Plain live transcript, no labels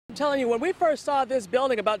I'm telling you, when we first saw this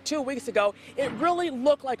building about 2 weeks ago, it really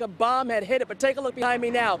looked like a bomb had hit it. But take a look behind me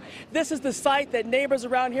now. This is the site that neighbors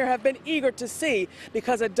around here have been eager to see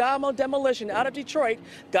because a demolition out of Detroit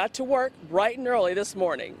got to work bright and early this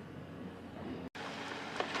morning.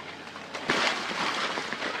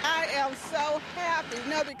 I am so happy,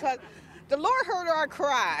 because the Lord heard our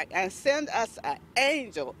cry and sent us an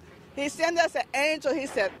angel. He sent us an angel. He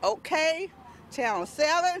said, okay, Channel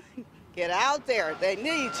 7, get out there. They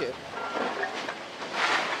need you.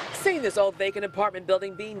 Seeing this old vacant apartment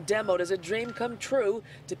building being demoed is a dream come true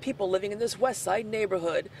to people living in this West Side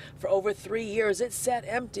neighborhood. For over 3 years, it sat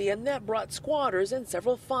empty, and that brought squatters and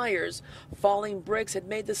several fires. Falling bricks had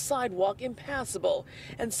made the sidewalk impassable,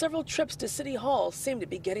 and several trips to City Hall seemed to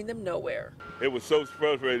be getting them nowhere. It was so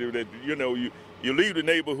frustrating that, you leave the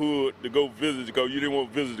neighborhood to go visit because you didn't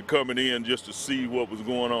want visitors coming in just to see what was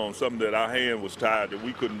going on, something that our hand was tied that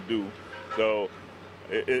we couldn't do. So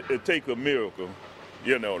it takes a miracle,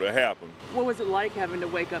 to happen. What was it like having to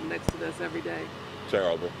wake up next to this every day?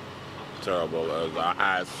 Terrible. Terrible. It was our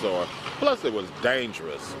eyesore. Plus, it was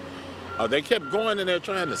dangerous. They kept going in there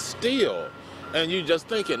trying to steal. And you just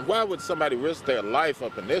thinking, why would somebody risk their life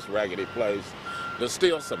up in this raggedy place to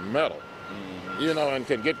steal some metal? And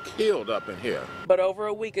can get killed up in here. But over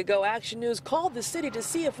a week ago, Action News called the city to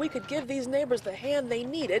see if we could give these neighbors the hand they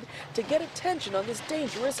needed to get attention on this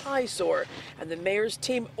dangerous eyesore. And the mayor's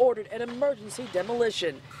team ordered an emergency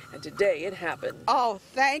demolition. And today it happened. Oh,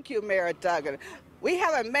 thank you, Mayor Duggan. We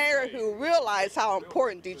have a mayor who realized how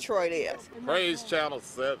important Detroit is. Praise Channel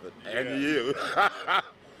 7 and you.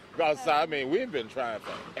 Because, we've been trying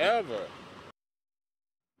forever.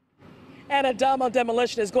 And a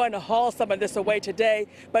demolition is going to haul some of this away today,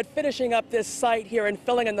 but finishing up this site here and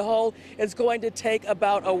filling in the hole is going to take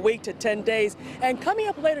about a week to 10 days. And coming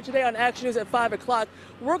up later today on Action News at 5 o'clock,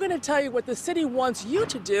 we're going to tell you what the city wants you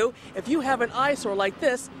to do if you have an eyesore like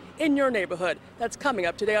this in your neighborhood. That's coming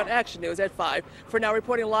up today on Action News at 5. For now,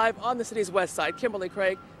 reporting live on the city's west side, Kimberly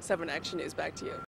Craig, 7 Action News. Back to you.